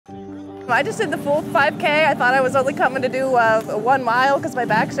I just did the full 5K. I thought I was only coming to do 1 mile because of my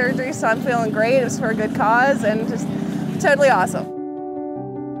back surgery, so I'm feeling great. It was for a good cause and just totally awesome.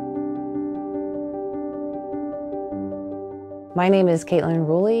 My name is Caitlin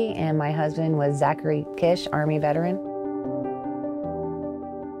Rulli, and my husband was Zachary Kish, Army veteran.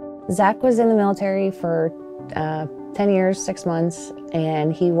 Zach was in the military for 10 years, 6 months,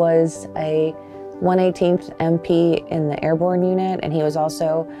 and he was a 118th MP in the airborne unit, and he was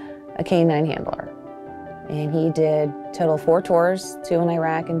also a K-9 handler. And he did total 4 tours, 2 in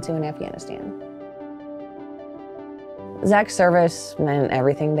Iraq and 2 in Afghanistan. Zach's service meant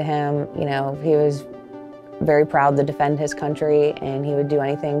everything to him. You know, he was very proud to defend his country, and he would do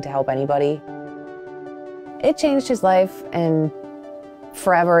anything to help anybody. It changed his life and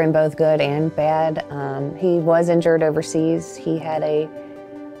forever in both good and bad. He was injured overseas. He had a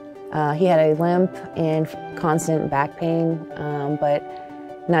limp and constant back pain, but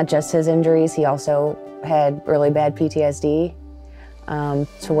not just his injuries. He also had really bad PTSD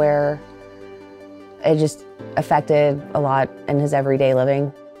to where it just affected a lot in his everyday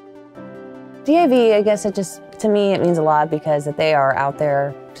living. DAV, I guess to me, it means a lot because that they are out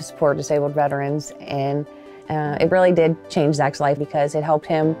there to support disabled veterans, and it really did change Zach's life because it helped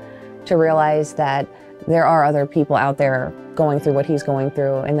him to realize that there are other people out there going through what he's going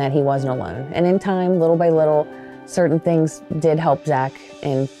through and that he wasn't alone. And in time, little by little, certain things did help Zach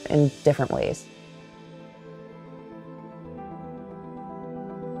in different ways.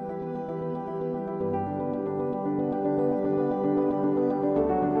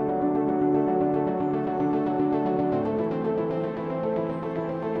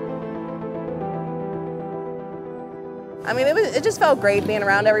 I mean, it just felt great being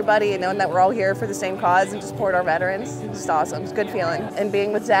around everybody and knowing that we're all here for the same cause and to support our veterans. It's just awesome. It's a good feeling. And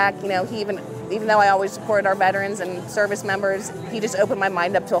being with Zach, you know, even though I always supported our veterans and service members, he just opened my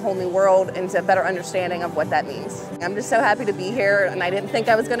mind up to a whole new world and to a better understanding of what that means. I'm just so happy to be here, and I didn't think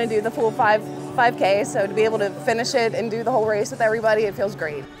I was going to do the full 5K, so to be able to finish it and do the whole race with everybody, it feels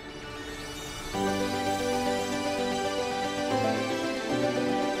great.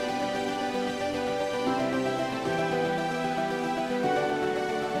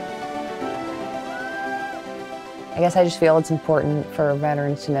 I guess I just feel it's important for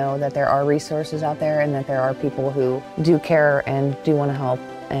veterans to know that there are resources out there and that there are people who do care and do want to help,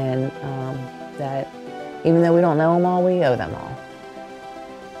 and that even though we don't know them all, we owe them all.